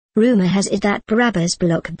Rumor has it that Barabbas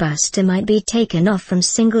blockbuster might be taken off from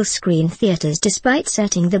single-screen theaters despite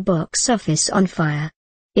setting the box office on fire.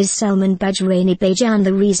 Is Salman Bhaijaan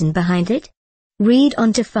the reason behind it? Read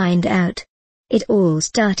on to find out. It all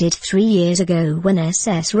started 3 years ago when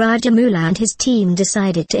SS Rajamoula and his team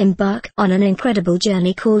decided to embark on an incredible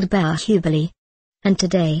journey called Baahubali. And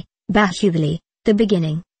today, Baahubali, the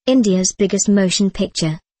beginning, India's biggest motion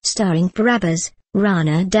picture, starring Barabbas,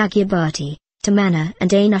 Rana Dagyabati, Tamanna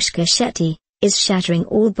and Anushka Shetty, is shattering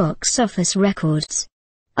all box office records.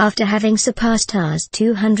 After having surpassed Rs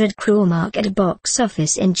 200 crore mark at box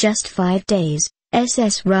office in just 5 days,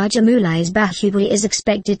 SS Rajamoula's Baahubali is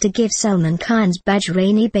expected to give Salman Khan's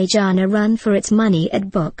Bajrangi a run for its money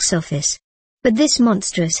at box office. But this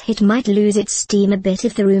monstrous hit might lose its steam a bit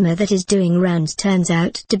if the rumor that is doing rounds turns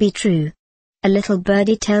out to be true. A little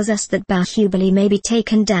birdie tells us that Baahubali may be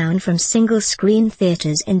taken down from single-screen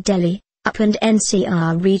theaters in Delhi, UP and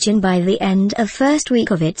NCR region by the end of first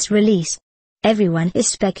week of its release. Everyone is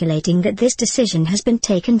speculating that this decision has been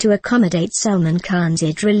taken to accommodate Salman Khan's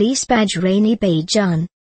id-release Bajrangi.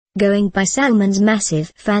 Going by Salman's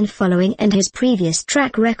massive fan following and his previous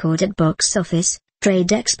track record at box office,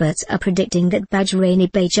 trade experts are predicting that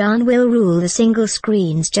Bajrangi will rule the single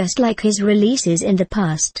screens just like his releases in the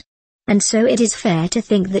past. And so it is fair to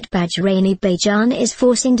think that Bajrangi is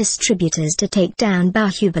forcing distributors to take down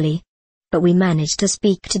Baahubali. But we managed to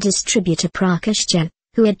speak to distributor Prakash Jha,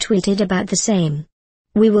 who had tweeted about the same.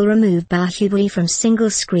 We will remove Baahubali from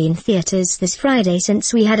single-screen theaters this Friday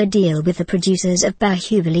since we had a deal with the producers of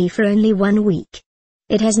Baahubali for only 1 week.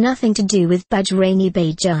 It has nothing to do with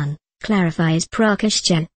Bajrangi, clarifies Prakash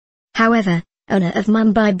Jha. However, owner of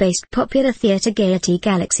Mumbai-based popular theatre Gaiety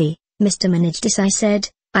Galaxy, Mr. Manoj Desai said,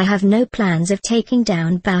 I have no plans of taking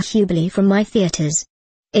down Baahubali from my theaters.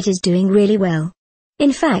 It is doing really well.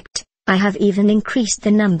 In fact, I have even increased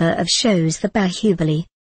the number of shows for Baahubali.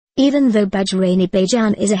 Even though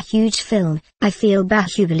Bajrangi is a huge film, I feel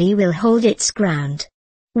Baahubali will hold its ground.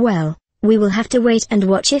 Well, we will have to wait and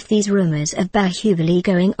watch if these rumors of Baahubali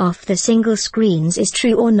going off the single screens is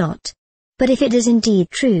true or not. But if it is indeed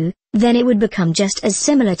true, then it would become just as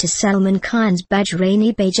similar to Salman Khan's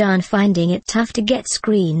Bajrangi finding it tough to get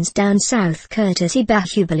screens down south courtesy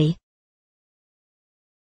Baahubali.